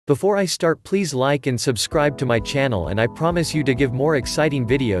Before I start, please like and subscribe to my channel, and I promise you to give more exciting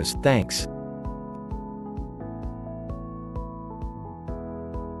videos. Thanks.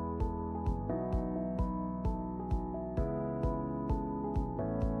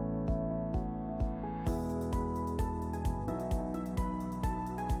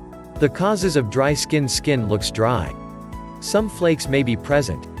 The causes of dry skin. Skin looks dry. Some flakes may be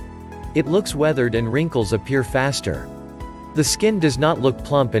present. It looks weathered and wrinkles appear faster. The skin does not look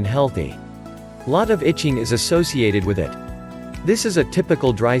plump and healthy. Lot of itching is associated with it. This is a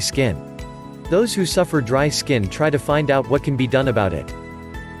typical dry skin. Those who suffer dry skin try to find out what can be done about it.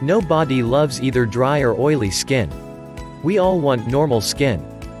 No body loves either dry or oily skin. We all want normal skin.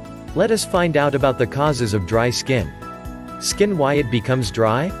 Let us find out about the causes of dry skin. Skin. Why it becomes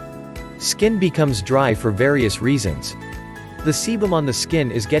dry? Skin becomes dry for various reasons. The sebum on the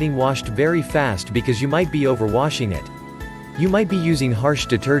skin is getting washed very fast because you might be overwashing it. You might be using harsh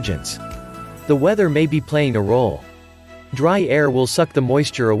detergents. The weather may be playing a role. Dry air will suck the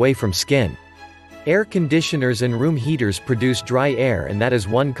moisture away from skin. Air conditioners and room heaters produce dry air, and that is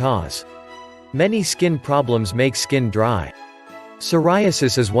one cause. Many skin problems make skin dry.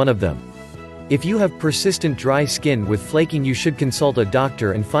 Psoriasis is one of them. If you have persistent dry skin with flaking, you should consult a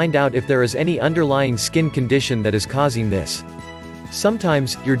doctor and find out if there is any underlying skin condition that is causing this.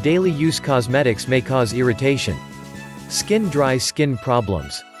 Sometimes, your daily use cosmetics may cause irritation. Dry skin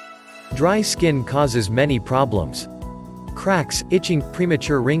problems. Dry skin causes many problems. Cracks, itching,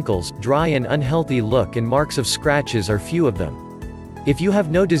 premature wrinkles, dry and unhealthy look, and marks of scratches are few of them. If you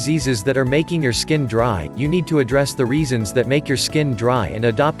have no diseases that are making your skin dry, you need to address the reasons that make your skin dry and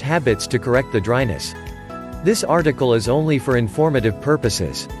adopt habits to correct the dryness. This article is only for informative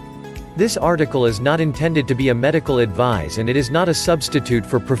purposes. This article is not intended to be a medical advice, and it is not a substitute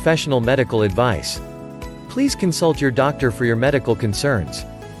for professional medical advice. Please consult your doctor for your medical concerns.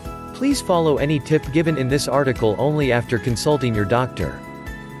 Please follow any tip given in this article only after consulting your doctor.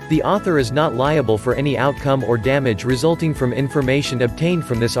 The author is not liable for any outcome or damage resulting from information obtained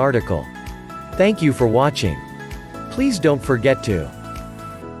from this article. Thank you for watching. Please don't forget to